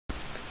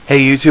Hey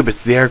YouTube,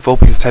 it's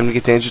TheEricVolpe. It's time to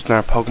get dangerous in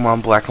our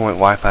Pokemon Black and White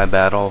Wi-Fi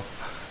battle.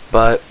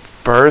 But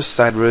first,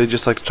 I'd really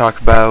just like to talk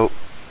about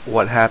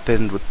what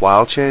happened with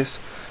Wild Chase.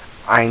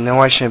 I know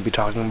I shouldn't be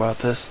talking about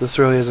this. This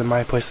really isn't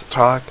my place to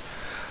talk.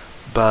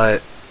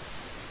 But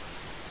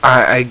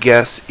I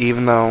guess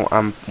even though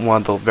I'm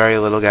one of the very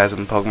little guys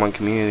in the Pokemon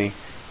community,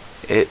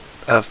 it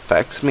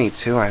affects me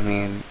too. I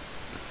mean,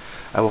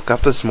 I woke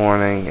up this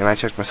morning and I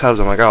checked my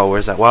subs. I'm like, oh,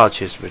 where's that Wild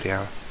Chase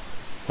video?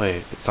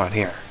 Wait, it's not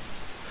here.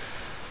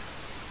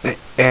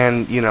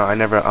 And you know,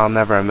 I'll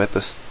never admit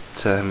this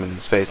to him in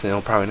his face, and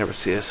he'll probably never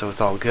see it, so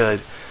it's all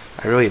good.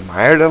 I really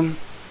admired him,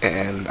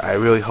 and I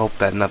really hope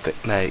that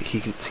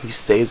he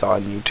stays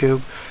on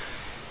YouTube,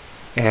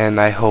 and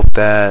I hope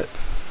that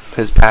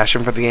his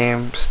passion for the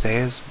game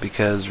stays,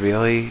 because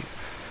really,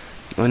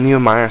 when you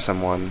admire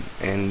someone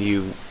and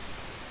you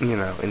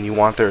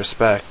want their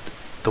respect,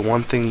 the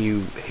one thing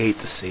you hate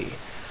to see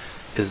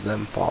is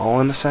them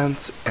fall, in a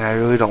sense, and I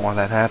really don't want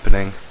that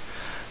happening.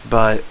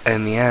 But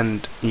in the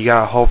end, you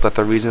gotta hope that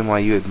the reason why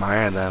you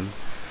admire them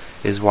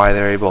is why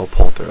they're able to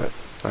pull through it.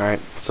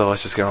 Alright, so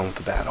let's just get on with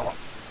the battle.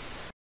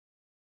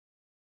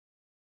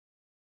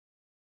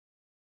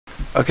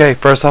 Okay,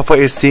 first off, what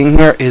you're seeing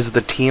here is the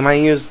team I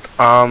used.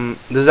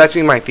 This is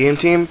actually my theme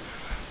team.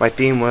 My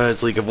theme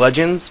was League of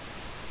Legends.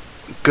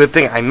 Good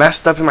thing I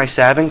messed up in my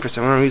stabbing for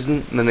some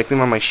reason. The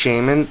nickname on my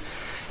Shaman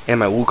and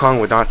my Wukong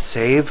would not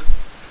save.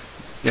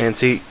 And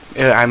see,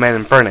 I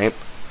meant Infernape.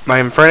 My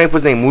Infernape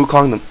was named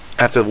Wukong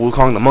after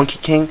Wukong the Monkey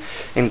King,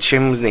 and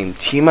Shaman was named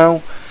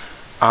Teemo.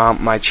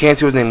 My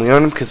Chansey was named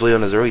Leona because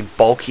Leona is a really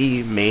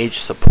bulky mage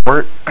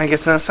support, I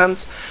guess, in a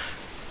sense.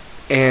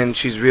 And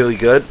she's really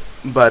good,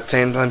 but at the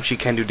same time she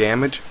can do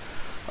damage.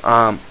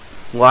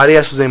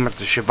 Latias was named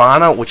after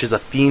Shyvana, which is a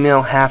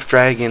female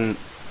half-dragon,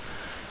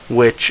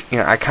 which, you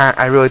know,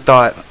 I really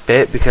thought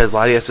fit because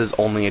Latias is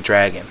only a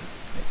dragon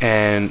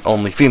and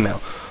only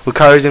female.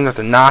 Lucario is named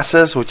after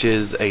Nasus, which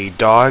is a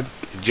dog,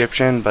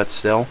 Egyptian, but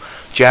still.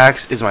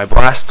 Jax is my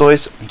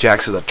Blastoise.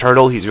 Jax is a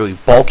turtle. He's really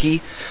bulky.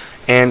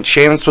 And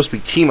Shaman's supposed to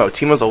be Teemo.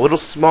 Teemo's a little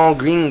small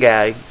green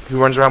guy who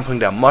runs around putting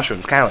down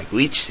mushrooms, kind of like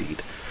Leech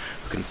Seed,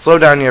 who can slow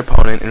down your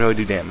opponent and really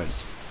do damage.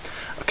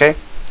 Okay?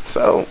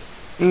 So,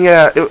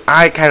 yeah,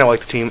 I kind of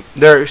like the team.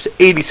 There's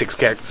 86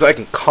 characters, so I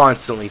can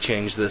constantly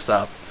change this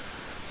up.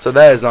 So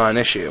that is not an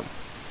issue.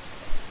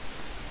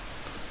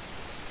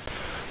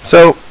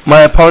 So,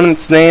 my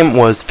opponent's name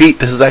was Feet.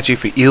 This is actually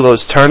for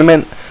Elo's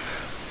tournament.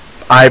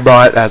 I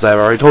brought, as I've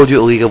already told you,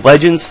 a League of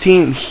Legends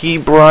team. He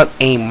brought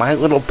a My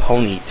Little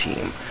Pony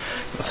team.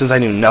 Since I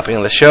knew nothing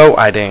of the show,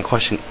 I didn't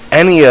question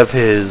any of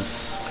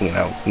his,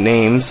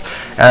 names,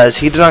 as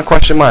he did not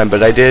question mine,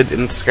 but I did,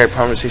 in the Skype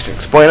conversation,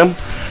 explain them.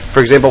 For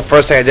example,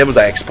 first thing I did was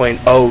I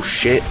explained, oh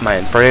shit, my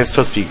Infernape is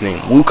supposed to be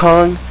named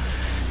Wukong.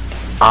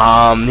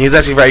 He was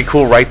actually very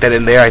cool right then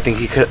and there. I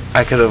think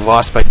I could have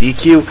lost by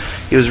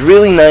DQ. He was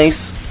really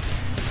nice,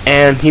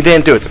 and he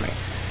didn't do it to me.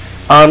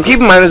 Keep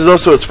in mind, this is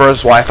also his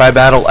first Wi-Fi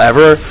battle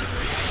ever.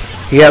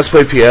 He has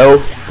played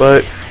PO,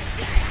 but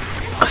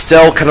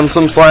still, cut him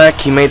some slack.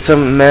 He made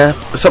some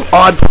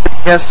odd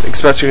points, yes,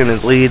 especially in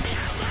his lead.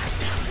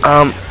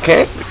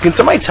 Can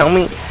somebody tell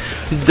me,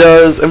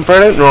 does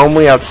Infernape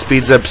normally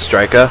outspeed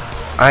Zebstrika?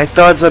 I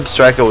thought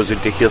Zebstrika was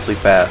ridiculously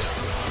fast,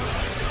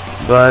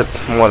 but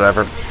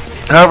whatever.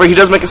 However, he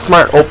does make a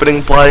smart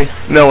opening play,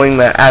 knowing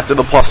that after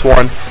the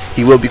 +1,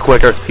 he will be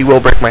quicker, he will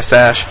break my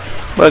sash.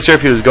 I'm not sure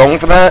if he was going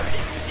for that,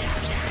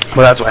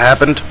 but that's what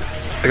happened.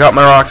 I got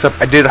my rocks up.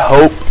 I did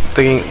hope,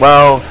 thinking,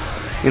 well,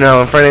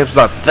 Infernape's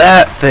not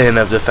that thin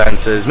of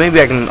defenses.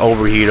 Maybe I can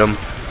overheat him.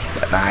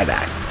 But nah, I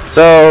died.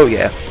 So,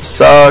 yeah.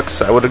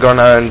 Sucks. I would have gone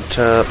on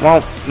to,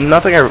 well,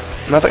 nothing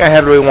I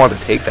had really wanted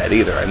to take that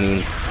either. I mean,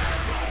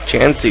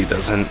 Chansey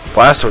doesn't.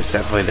 Blastoise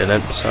definitely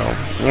didn't. So,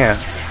 yeah.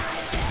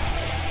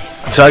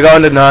 So I go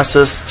into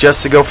Nasus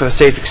just to go for the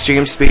safe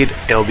extreme speed.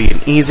 It'll be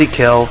an easy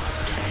kill.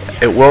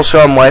 It will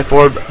show him Life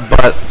Orb,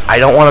 but I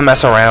don't want to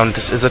mess around.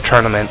 This is a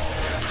tournament,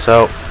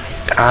 so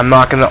I'm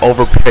not going to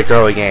overpick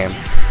early game.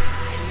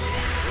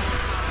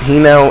 He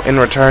now, in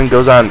return,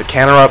 goes on to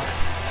Counterupt.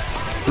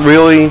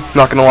 Really,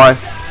 not going to lie,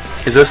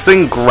 is this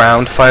thing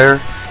Ground Fire?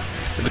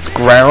 If it's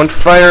Ground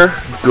Fire,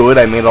 good.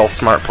 I made all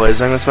smart plays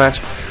during this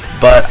match,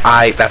 but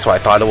that's what I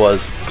thought it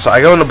was. So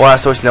I go into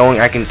Blastoise knowing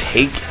I can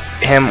take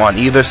him on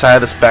either side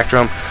of the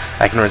spectrum.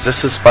 I can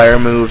resist his fire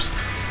moves,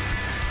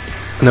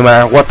 no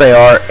matter what they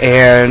are,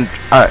 and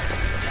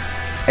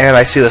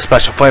I see the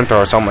special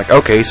flamethrower, so I'm like,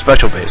 okay, he's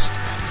special based.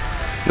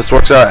 This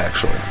works out,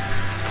 actually.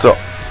 So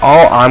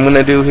all I'm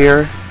gonna do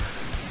here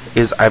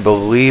is, I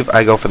believe,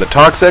 I go for the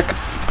Toxic,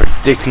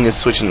 predicting his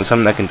switching to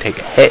something that can take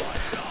a hit.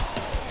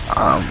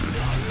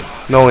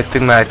 The only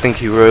thing that I think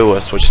he really would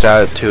have switched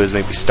out to is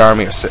maybe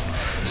Starmie or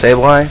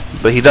Sableye,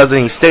 but he doesn't.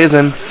 He stays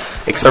in,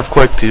 except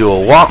quick to do a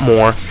lot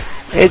more.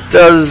 It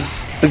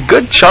does a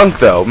good chunk,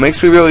 though.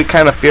 Makes me really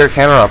kind of fear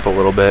Counterupt a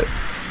little bit,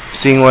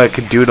 seeing what it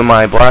could do to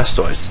my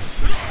Blastoise.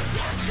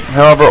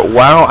 However,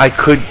 while I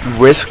could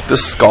risk the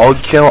Scald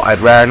kill, I'd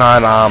rather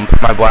not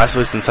put my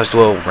Blastoise in such a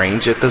little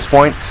range at this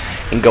point,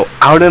 and go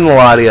out in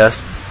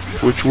Latias,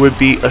 which would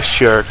be a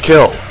sure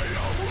kill.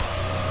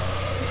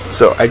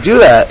 So I do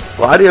that,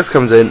 Latias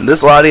comes in.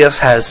 This Latias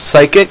has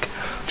Psychic,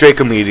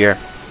 Draco Meteor,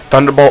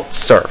 Thunderbolt,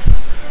 Surf.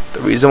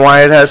 The reason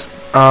why it has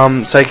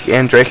Psychic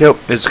and Draco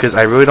is because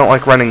I really don't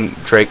like running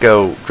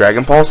Draco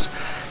Dragon Pulse,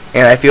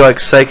 and I feel like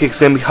Psychic's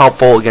going to be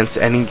helpful against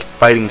any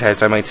fighting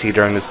types I might see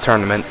during this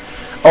tournament.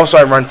 Also,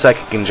 I run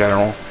Psychic in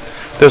general.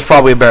 There's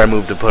probably a better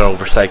move to put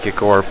over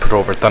Psychic or put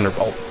over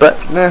Thunderbolt, but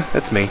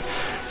that's me.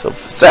 So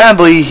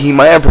sadly, he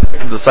might have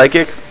predicted the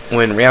Psychic,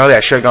 when in reality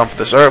I should have gone for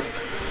the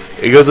Surf.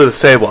 He goes to the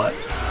Sableye.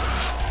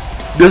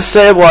 This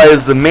Sableye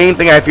is the main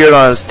thing I feared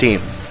on his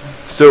team.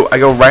 So I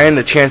go right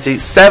into Chansey.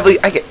 Sadly,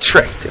 I get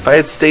tricked. If I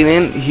had stayed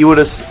in, he would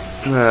have.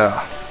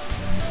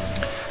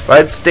 If I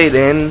had stayed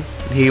in,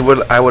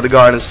 I would have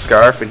gotten his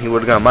Scarf, and he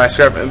would have gotten my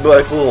Scarf, and it'd be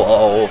like,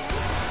 lol.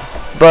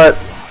 But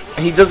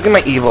he does get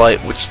my Evilite,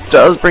 which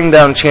does bring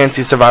down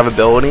Chansey's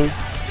survivability,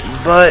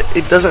 but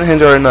it doesn't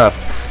hinder enough.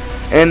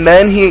 And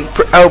then he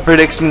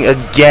out-predicts me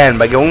again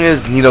by going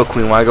as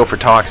Nidoqueen while I go for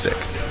Toxic.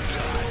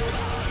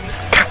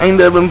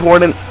 Kind of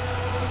important.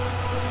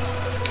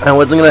 I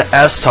wasn't going to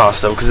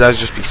S-Toss though, because that would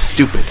just be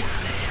stupid.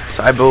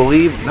 So I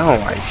believe, no,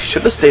 I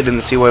should have stayed in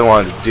to see what I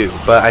wanted to do.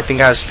 But I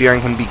think I was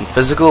fearing him being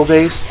physical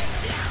based.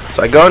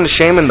 So I go into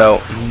Shaman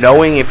though,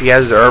 knowing if he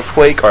has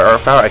Earthquake or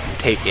Earth Power, I can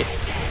take it.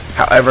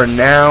 However,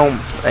 now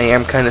I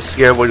am kind of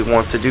scared what he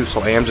wants to do,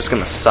 so I am just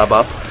going to sub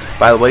up.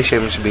 By the way,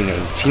 Shaman should be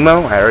named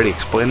Teemo. I already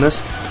explained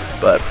this.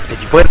 But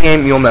if you play the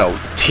game, you'll know.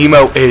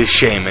 Teemo is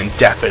Shaman,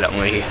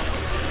 definitely.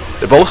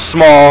 They're both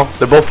small,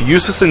 they're both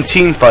useless in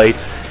team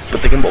fights,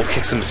 but they can both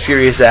kick some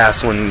serious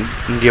ass when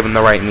given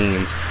the right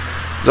means.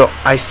 So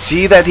I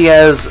see that he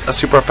has a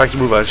super effective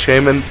move on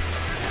Shaman.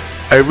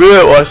 I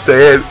really want to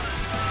stay in.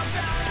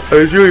 I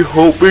was really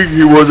hoping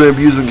he wasn't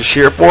abusing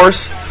Sheer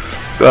Force,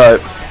 but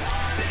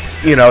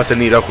you know, it's a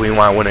Nidoqueen,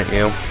 why wouldn't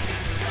you?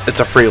 It's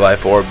a free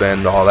life orb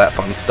and all that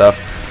fun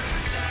stuff.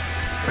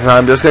 And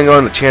I'm just going to go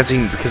into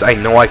Chansey because I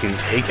know I can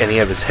take any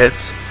of his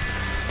hits.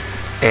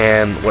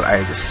 And what I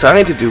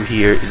decided to do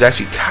here is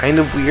actually kind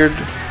of weird,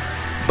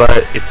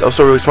 but it's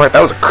also really smart.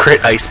 That was a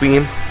crit Ice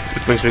Beam,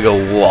 which makes me go,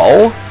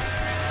 lol.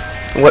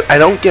 What I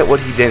don't get what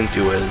he didn't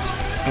do is,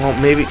 well,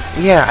 maybe,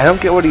 yeah, I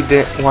don't get what he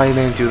did, why he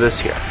didn't do this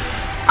here.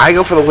 I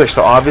go for the Wish,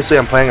 so obviously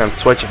I'm planning on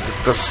switching. It's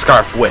the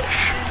Scarf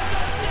Wish.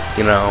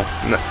 You know,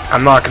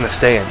 I'm not going to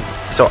stay in.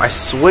 So I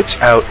switch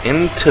out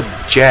into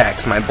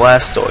Jax, my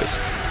Blastoise,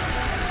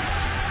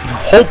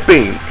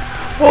 hoping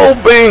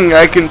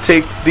I can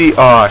take the,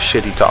 oh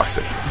shit, he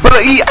Toxic.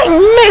 But he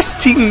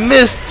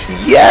missed,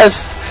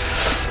 yes!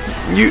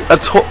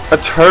 A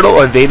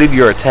turtle evaded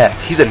your attack.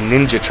 He's a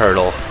Ninja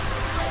Turtle.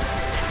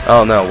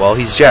 Oh no, well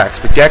he's Jax,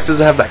 but Jax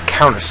doesn't have that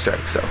counter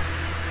strike, so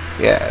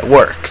yeah, it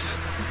works.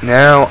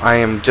 Now I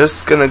am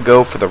just gonna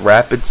go for the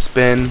Rapid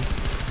Spin.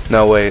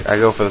 No wait, I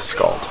go for the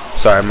Scald.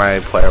 Sorry, my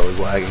player was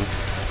lagging.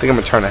 I think I'm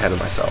gonna turn ahead of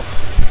myself.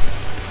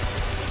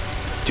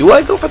 Do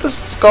I go for the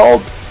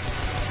Scald?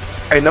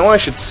 I know I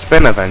should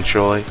spin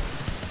eventually.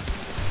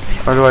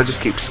 Or do I just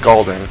keep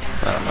scalding?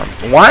 I don't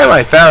know. Why am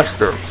I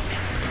faster?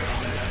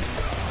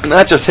 And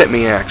that just hit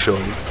me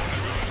actually.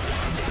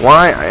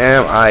 Why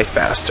am I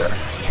faster?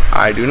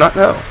 I do not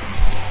know.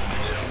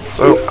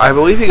 So I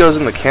believe he goes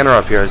in the canter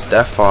up here as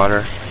Death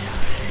Fodder,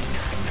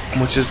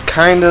 which is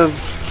kind of,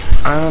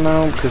 I don't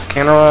know, because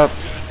canter up,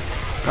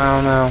 I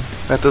don't know.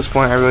 At this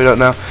point I really don't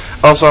know.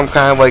 Also I'm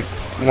kind of like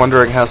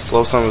wondering how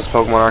slow some of his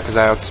Pokemon are because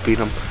I outspeed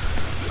them.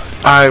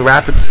 I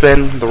Rapid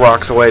Spin the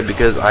rocks away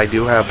because I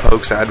do have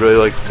pokes I'd really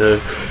like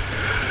to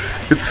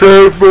get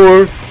set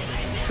more.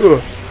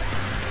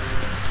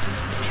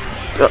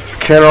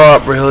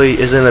 Canterlot really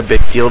isn't a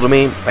big deal to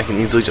me. I can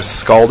easily just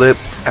Scald it.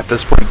 At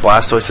this point,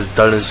 Blastoise has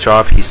done his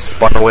job. He's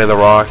spun away the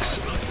rocks.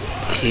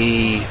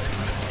 He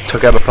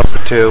took out a poke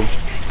or two.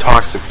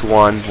 Toxic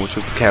one, which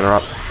was the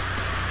Canterlot.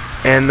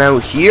 And now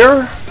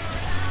here,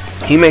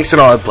 he makes an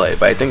odd play,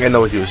 but I think I know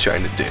what he was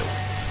trying to do.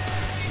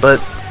 But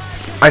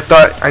I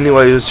thought I knew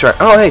what he was trying.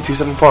 Oh, hey,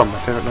 274, my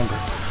favorite number.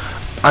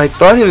 I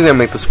thought he was going to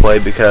make this play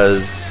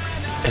because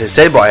his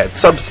Sableye had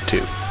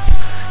Substitute.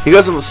 He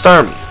goes to the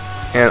Starmie,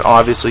 and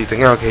obviously you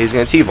think, okay, he's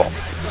going to T-Volt.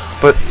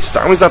 But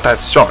Starmie's not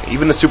that strong.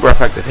 Even a super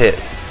effective hit,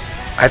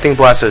 I think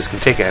Blastoise can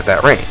take it at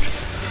that range.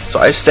 So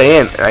I stay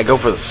in, and I go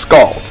for the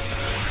Scald.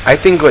 I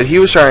think what he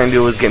was trying to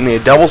do was get me a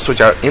double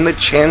switch out in the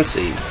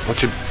Chansey,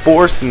 which would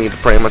force me to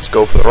pretty much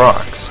go for the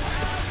rocks,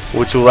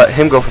 which will let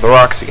him go for the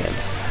rocks again.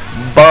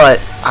 But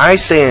I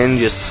say and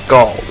just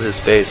Scald his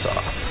face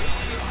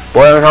off.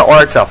 Boiling Hot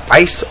Water to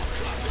Ice.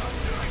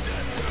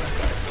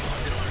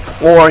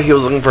 Or he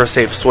was looking for a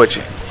safe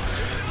switching.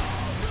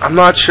 I'm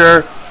not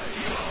sure.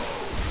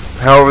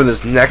 However,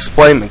 this next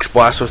play makes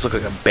Blastoise look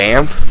like a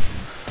Bamf,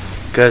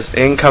 because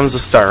in comes the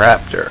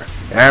Staraptor.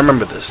 And I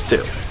remember this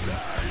too.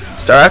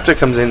 Staraptor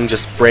comes in and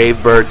just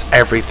Brave Birds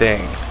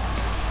everything.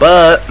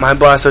 But my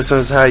Blastoise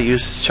knows how to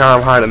use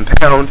Charm, Hide, and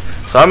Pound,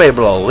 so I'm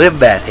able to live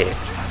that hit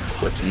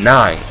with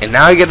 9. And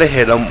now I get to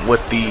hit him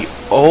with the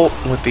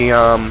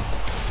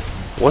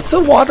what's the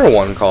water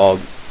one called?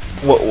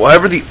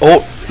 Whatever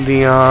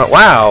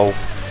wow.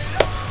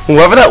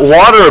 Whoever that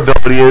water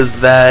ability is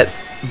that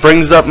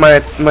brings up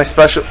my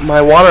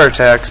water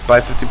attacks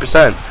by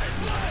 50%.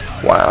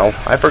 Wow,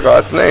 I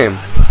forgot its name.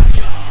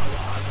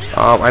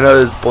 I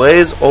know there's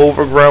Blaze,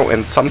 Overgrow,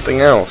 and something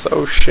else.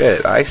 Oh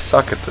shit, I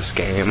suck at this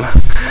game.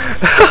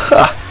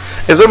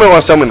 If somebody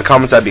wants to tell me in the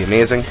comments, that'd be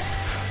amazing.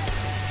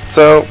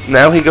 So,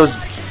 now he goes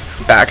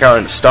back out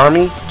into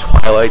Starmie,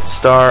 Twilight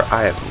Star,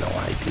 I have no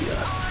idea.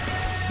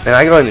 And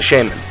I go into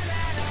Shaman.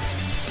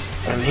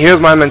 And here's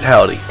my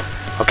mentality.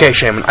 Okay,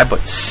 Shaman, I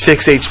put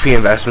 6 HP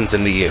investments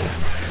into you.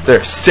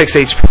 There's 6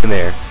 HP in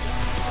there.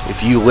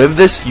 If you live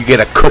this, you get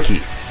a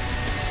cookie.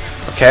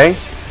 Okay?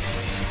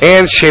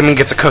 And Shaman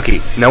gets a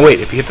cookie. Now wait,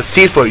 if you hit the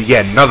seed floor, you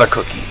get another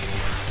cookie.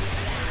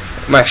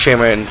 My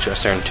Shaman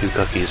just earned 2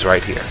 cookies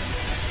right here.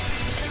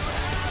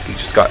 He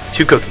just got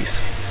 2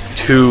 cookies.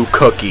 2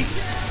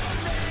 cookies.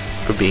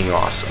 For being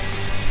awesome.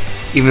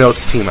 Even though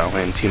it's Teemo,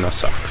 and Teemo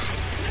sucks.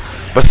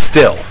 But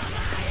still,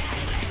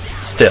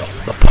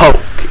 the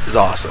poke is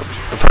awesome.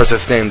 The person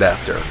it's named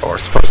after, or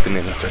supposed to be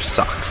named after,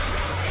 sucks.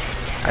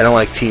 I don't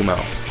like Teemo.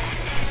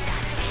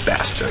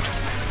 Bastard.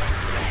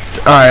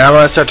 Alright, I'm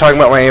gonna start talking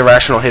about my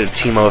irrational hate of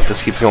Teemo if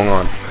this keeps going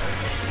on.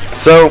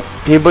 So,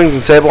 he brings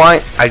in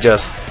Sableye, I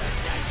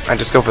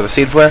just go for the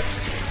Seed Flare,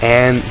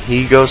 and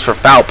he goes for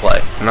Foul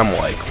Play. And I'm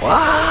like,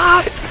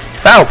 what?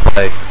 Foul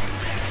Play?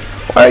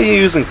 Why are you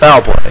using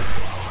Foul Play?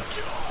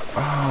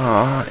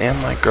 And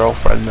my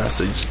girlfriend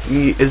message.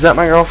 Is that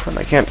my girlfriend?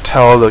 I can't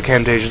tell. The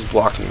Camtasia's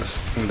blocking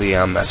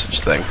the message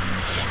thing.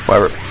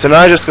 Whatever. So now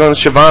I just go into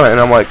Shyvana, and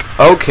I'm like,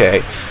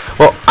 okay.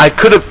 Well, I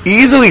could have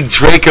easily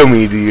Draco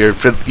Meteor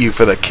you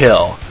for the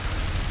kill.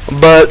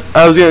 But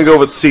I was going to go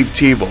with Steve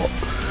T-Bolt.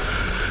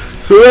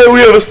 So then we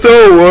have a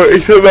Star War,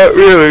 except not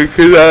really,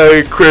 because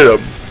I crit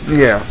him.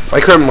 Yeah, I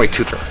crit him like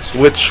 2 turns,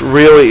 which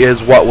really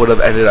is what would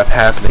have ended up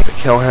happening to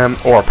kill him,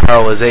 or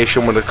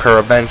paralyzation would occur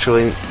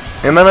eventually.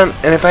 And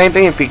if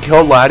anything, if he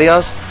killed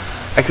Latios,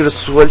 I could have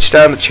switched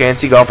out the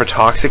Chansey, gone for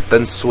Toxic,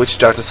 then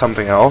switched out to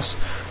something else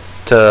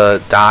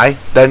to die,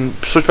 then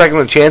switch back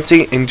into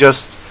Chansey and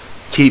just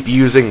keep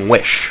using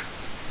Wish.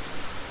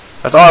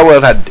 That's all I would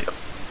have had to do.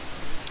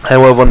 I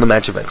would have won the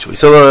match eventually.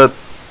 So that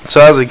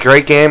was a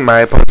great game. My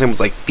opponent's name was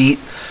like Beat.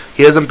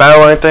 He doesn't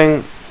battle or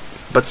anything,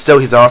 but still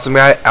he's an awesome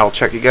guy. I'll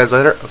check you guys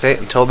later. Okay,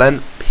 until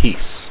then,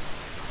 peace.